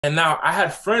And now I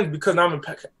had friends because now I'm in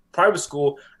private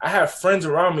school. I have friends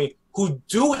around me who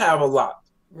do have a lot,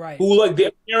 Right. who like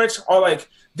their parents are like,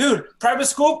 dude, private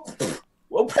school,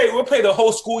 we'll pay the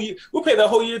whole school year, we'll pay the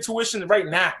whole year tuition right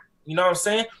now. You know what I'm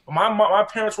saying? But my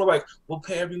parents were like, we'll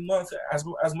pay every month as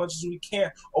much as we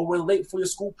can, or we're late for your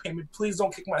school payment. Please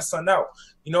don't kick my son out.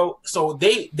 You know, so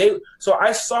so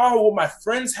I saw what my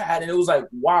friends had, and it was like,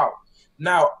 wow.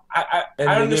 Now I And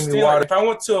they gave me understand like water. if I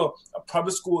went to a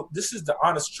public school, this is the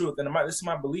honest truth, and this is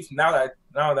my belief now that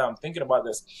I'm thinking about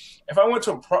this. If I went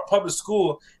to a public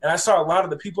school and I saw a lot of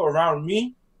the people around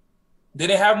me, they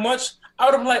didn't have much, I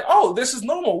would have been like, oh, this is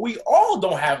normal. We all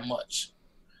don't have much.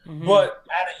 But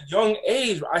at a young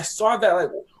age, I saw that like,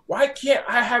 why can't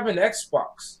I have an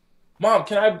Xbox? Mom,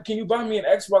 can you buy me an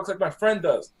Xbox like my friend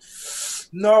does?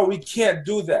 No, we can't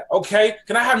do that. Okay.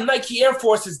 Can I have Nike Air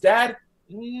Forces, Dad?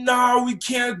 No, we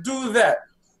can't do that.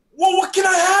 Well, what can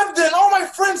I have then? All my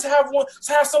friends have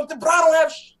something, but I don't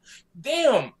have.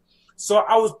 Damn. So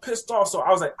I was pissed off. So I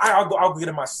was like, I'll go get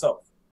it myself.